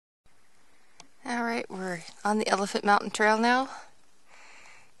Alright, we're on the Elephant Mountain Trail now,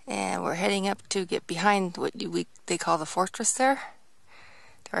 and we're heading up to get behind what they call the fortress there.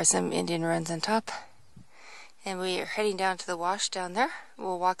 There are some Indian ruins on top, and we are heading down to the wash down there.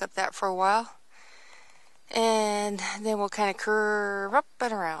 We'll walk up that for a while, and then we'll kind of curve up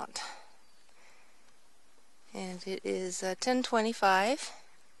and around. And it is 10:25.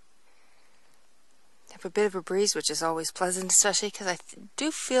 Have a bit of a breeze, which is always pleasant, especially because I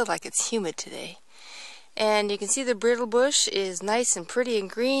do feel like it's humid today. And you can see the brittle bush is nice and pretty and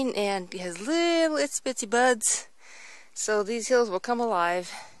green, and it has little itsy-bitsy buds. So these hills will come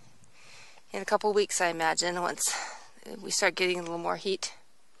alive in a couple of weeks, I imagine, once we start getting a little more heat.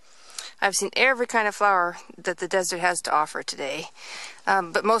 I've seen every kind of flower that the desert has to offer today,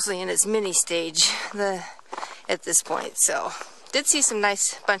 but mostly in its mini stage at this point. So did see some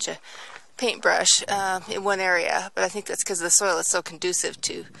nice bunch of paintbrush in one area, but I think that's because the soil is so conducive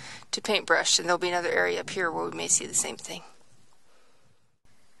to paintbrush, and there'll be another area up here where we may see the same thing.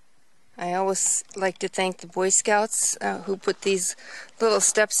 I always like to thank the Boy Scouts who put these little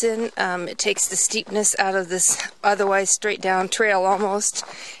steps in. It takes the steepness out of this otherwise straight down trail almost,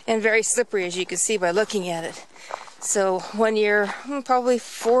 and very slippery, as you can see by looking at it. So one year, probably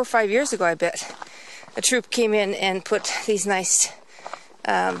 4 or 5 years ago, I bet, a troop came in and put these nice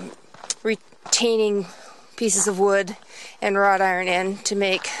retaining pieces of wood and wrought iron in to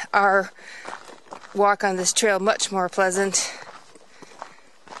make our walk on this trail much more pleasant.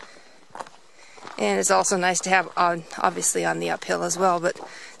 And it's also nice to have obviously on the uphill as well, but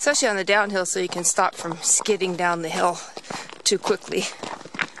especially on the downhill, so you can stop from skidding down the hill too quickly,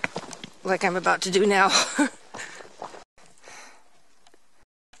 like I'm about to do now.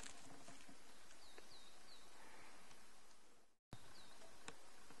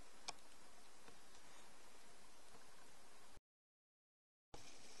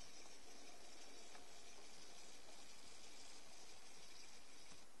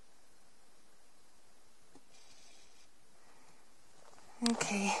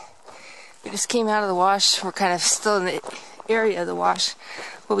 Okay, we just came out of the wash. We're kind of still in the area of the wash.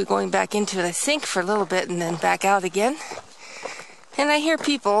 We'll be going back into it, I think, for a little bit and then back out again. And I hear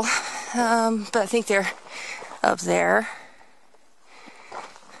people, but I think they're up there.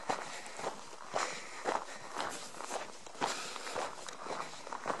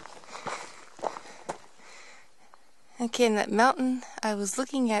 Okay, and that mountain I was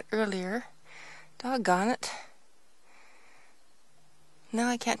looking at earlier, doggone it. Now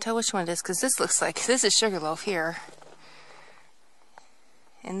I can't tell which one it is, because this looks like, this is Sugarloaf here,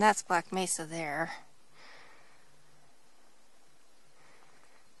 and that's Black Mesa there.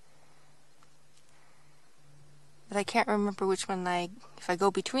 But I can't remember which one if I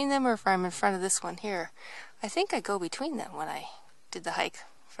go between them or if I'm in front of this one here. I think I go between them when I did the hike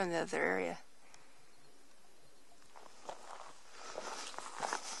from the other area.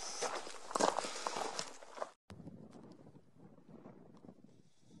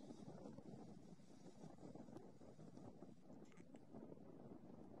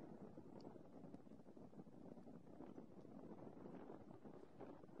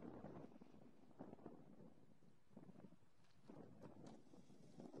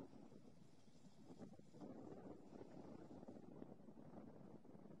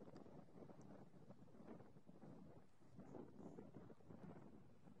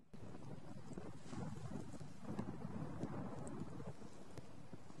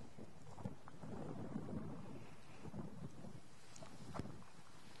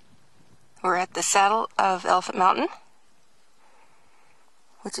 We're at the saddle of Elephant Mountain,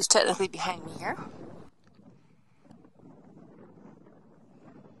 which is technically behind me here.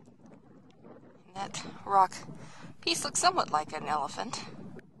 And that rock piece looks somewhat like an elephant.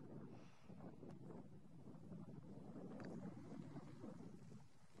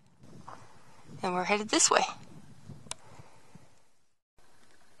 And we're headed this way.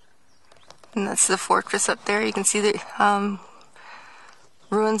 And that's the fortress up there. You can see the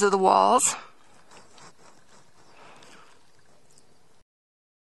ruins of the walls.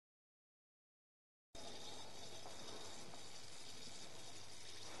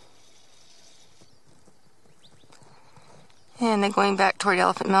 And then going back toward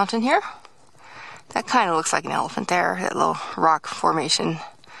Elephant Mountain here. That kind of looks like an elephant there, that little rock formation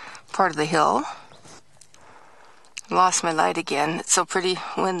part of the hill. Lost my light again. It's so pretty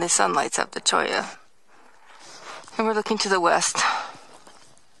when the sun lights up the cholla. And we're looking to the west.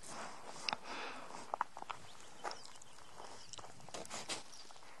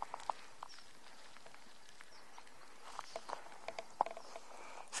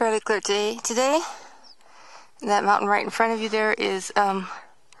 Fairly clear today. And that mountain right in front of you there is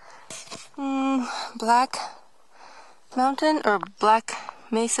Black Mountain or Black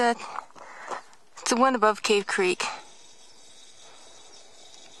Mesa. It's the one above Cave Creek.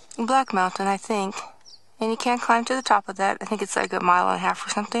 Black Mountain, I think. And you can't climb to the top of that. I think it's like 1.5 miles or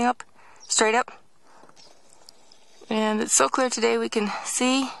something up. Straight up. And it's so clear today we can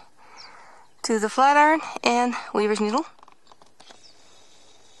see to the Flatiron and Weaver's Needle.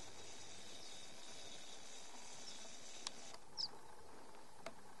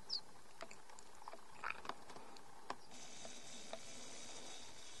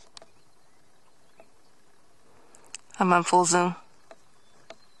 I'm on full zoom.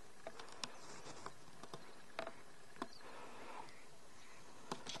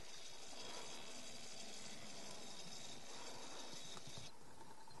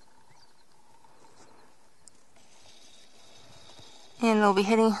 And we'll be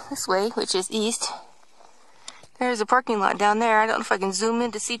heading this way, which is east. There's a parking lot down there. I don't know if I can zoom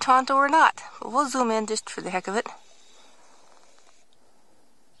in to see Tonto or not, but we'll zoom in just for the heck of it.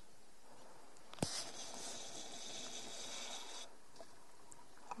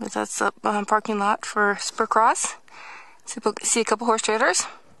 But that's the parking lot for Spur Cross. So see a couple horse trailers.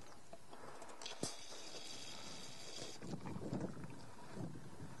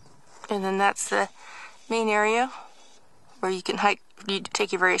 And then that's the main area where you can hike, you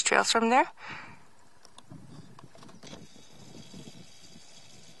take your various trails from there.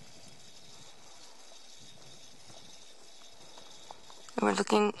 And we're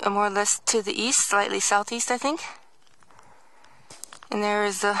looking more or less to the east, slightly southeast, I think. And there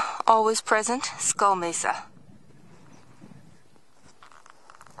is the always present Skull Mesa.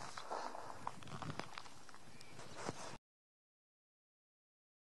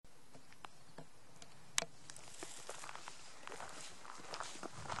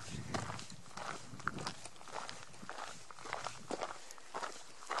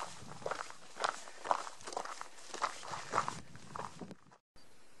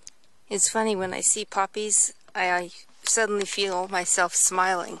 It's funny, when I see poppies, I suddenly feel myself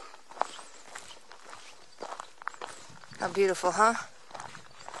smiling. How beautiful, huh?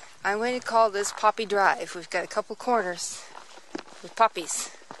 I'm going to call this Poppy Drive. We've got a couple corners with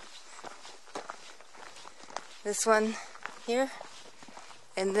poppies. This one here,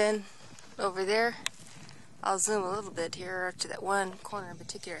 and then over there. I'll zoom a little bit here to that one corner in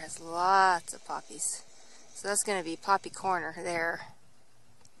particular. It has lots of poppies. So that's going to be Poppy Corner there.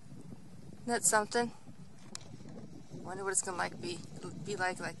 Isn't that something? I wonder what it's going to be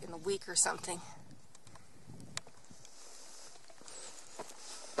like in a week or something.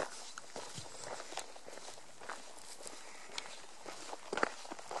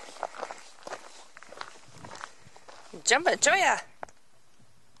 Jump it, Joya!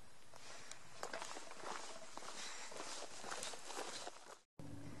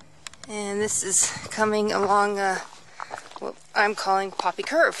 And this is coming along what I'm calling Poppy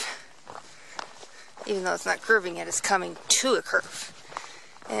Curve. Even though it's not curving yet, it's coming to a curve.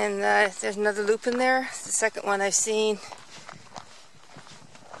 And there's another loop in there. It's the second one I've seen.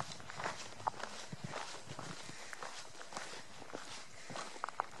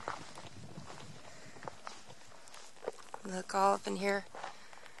 Look, all up in here.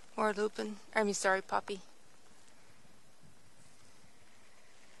 More looping. Poppy.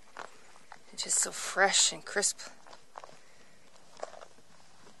 It's just so fresh and crisp.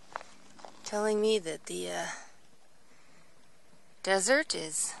 Telling me that the desert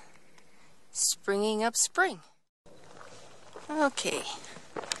is springing up spring. Okay.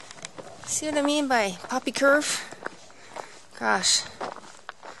 See what I mean by Poppy Curve? Gosh.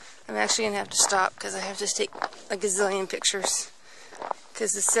 I'm actually going to have to stop because I have to take a gazillion pictures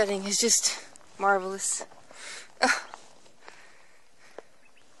because the setting is just marvelous.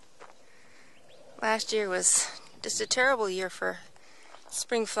 Last year was just a terrible year for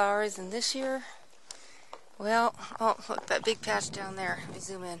spring flowers, and this year, well, oh, look, that big patch down there. Let me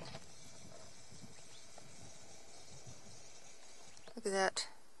zoom in. Look at that.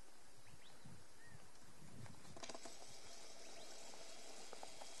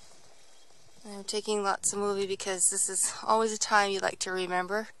 I'm taking lots of movie because this is always a time you like to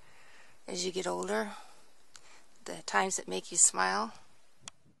remember as you get older. The times that make you smile.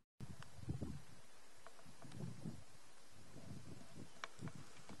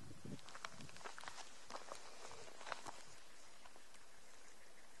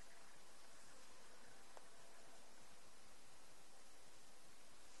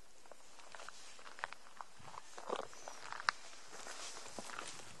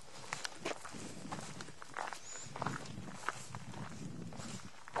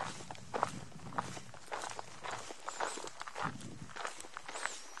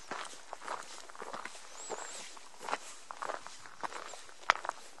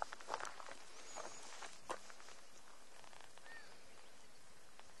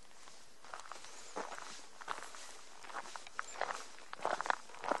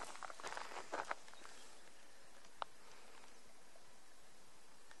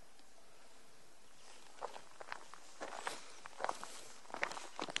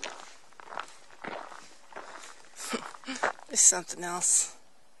 It's something else.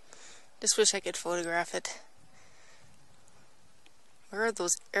 Just wish I could photograph it. Where are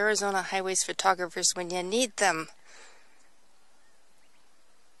those Arizona highways photographers when you need them?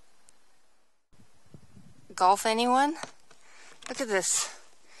 Golf, anyone? Look at this.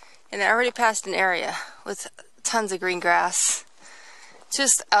 And I already passed an area with tons of green grass.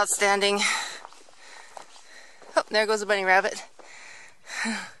 Just outstanding. Oh, there goes a bunny rabbit.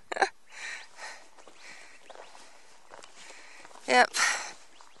 Yep.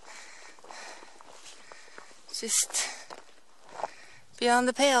 Just beyond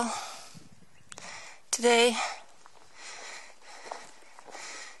the pale. Today,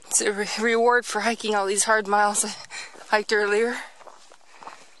 it's a reward for hiking all these hard miles I hiked earlier.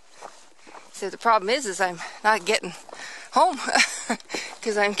 So the problem is I'm not getting home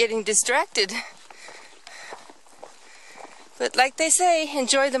because I'm getting distracted. But like they say,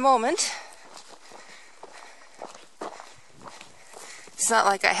 enjoy the moment. It's not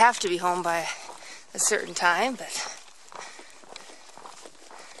like I have to be home by a certain time, but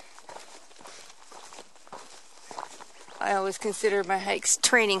I always consider my hikes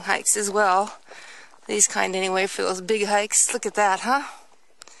training hikes as well. These kind anyway, for those big hikes. Look at that, huh?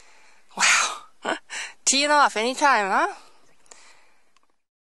 Wow. Teeing off anytime, huh?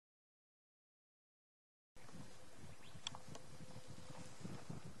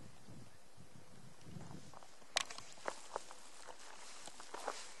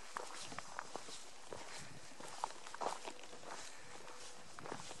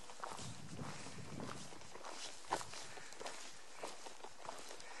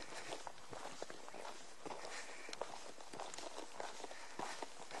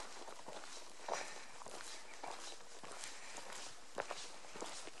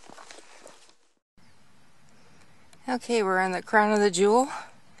 Okay, we're on the Crown of the Jewel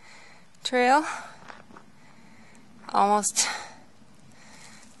trail. Almost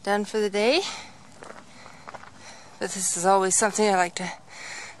done for the day. But this is always something I like to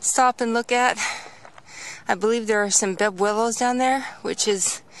stop and look at. I believe there are some beb willows down there, which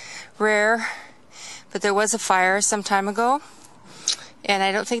is rare. But there was a fire some time ago. And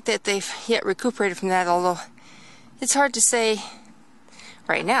I don't think that they've yet recuperated from that, although it's hard to say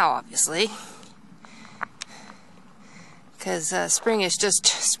right now, obviously. Because spring is just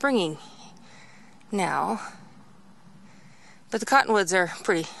springing now. But the cottonwoods are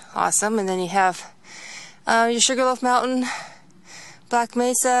pretty awesome. And then you have your Sugarloaf Mountain, Black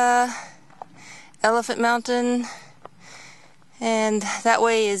Mesa, Elephant Mountain, and that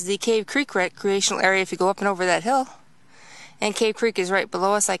way is the Cave Creek recreational area if you go up and over that hill. And Cave Creek is right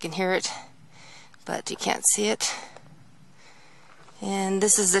below us. I can hear it, but you can't see it. And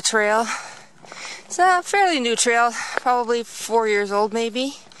this is the trail. It's a fairly new trail, probably 4 years old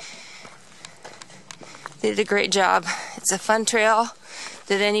maybe. They did a great job. It's a fun trail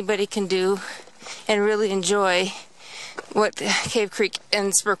that anybody can do and really enjoy what Cave Creek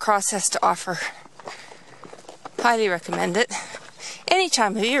and Spur Cross has to offer. Highly recommend it. Any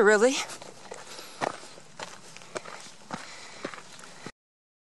time of year, really.